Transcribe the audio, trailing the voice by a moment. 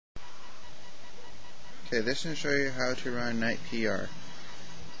Okay, this will show you how to run NitePR.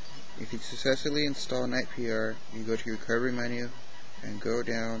 If you successfully install NitePR, you go to your recovery menu and go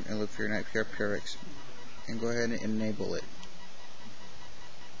down and look for your NitePR PRX and go ahead and enable it.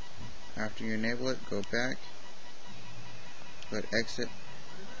 After you enable it, go back, go to exit,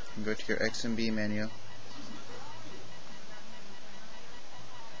 and go to your XMB menu.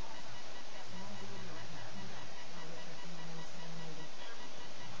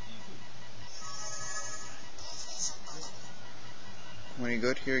 When you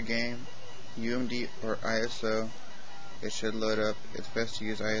go to your game, UMD or ISO, it should load up. It's best to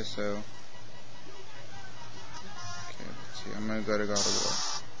use ISO. Okay, let's see. I'm going to go to God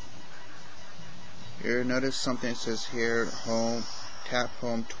of War. You'll notice something that says here, home, tap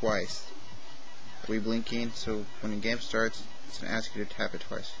home twice. Are we blinking? So when the game starts, it's going to ask you to tap it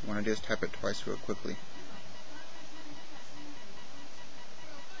twice. You want to do is tap it twice real quickly.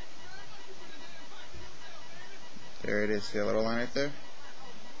 There it is. See that little line right there?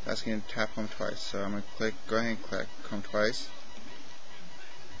 That's going to tap home twice. So I'm going to go ahead and click home twice.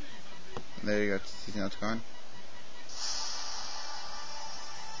 And there you go. See now it's gone.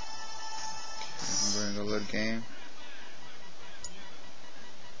 Okay, I'm going to go load game.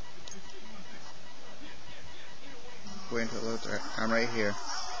 Wait until it loads. Right, I'm right here.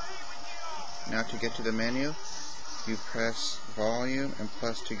 Now to get to the menu, you press volume and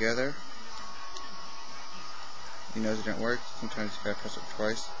plus together. You notice it didn't work. Sometimes you gotta press it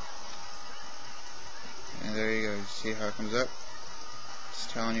twice. And there you go. You see how it comes up? It's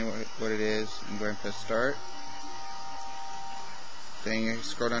telling you what it is. You go ahead and press start. Then you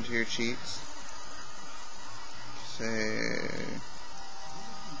scroll down to your cheats. Say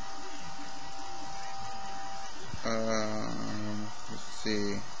let's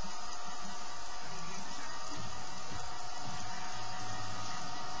see.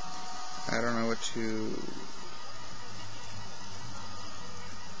 I don't know what to.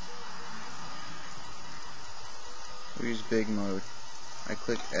 We use big mode. I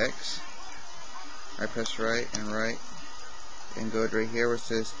click X, I press right, and go right here where it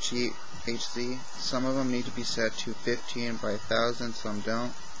says cheat HZ. Some of them need to be set to 15 by 1000, some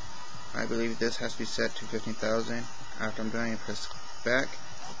don't. I believe this has to be set to 15,000. After I'm done, you press back.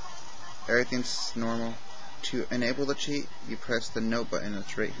 Everything's normal. To enable the cheat, you press the note button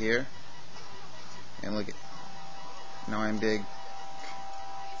that's right here. And look at, now I'm big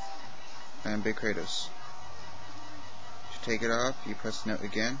Kratos. Take it off, you press note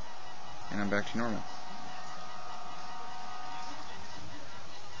again, and I'm back to normal.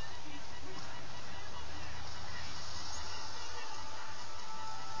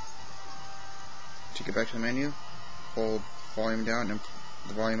 To get back to the menu, hold volume down and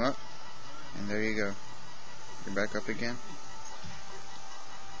the volume up, and there you go. You're back up again.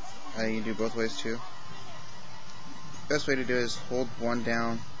 You can do both ways too. Best way to do it is hold one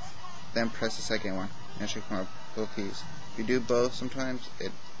down, then press the second one, and it should come up both keys. If you do both, sometimes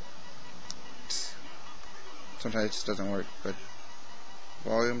it just doesn't work. But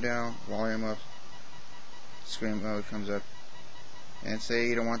volume down, volume up, screen mode comes up. And say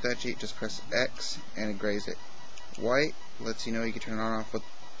you don't want that cheat, just press X and it grays it. White lets you know you can turn it on or off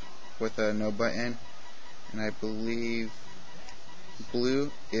with a no button, and I believe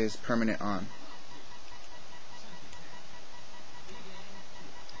blue is permanent on.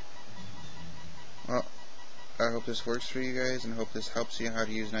 Well, I hope this works for you guys, and hope this helps you how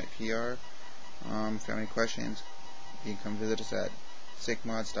to use NitePR. If you have any questions, you can come visit us at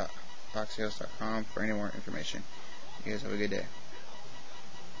sickmods.boxehouse.com for any more information. You guys have a good day.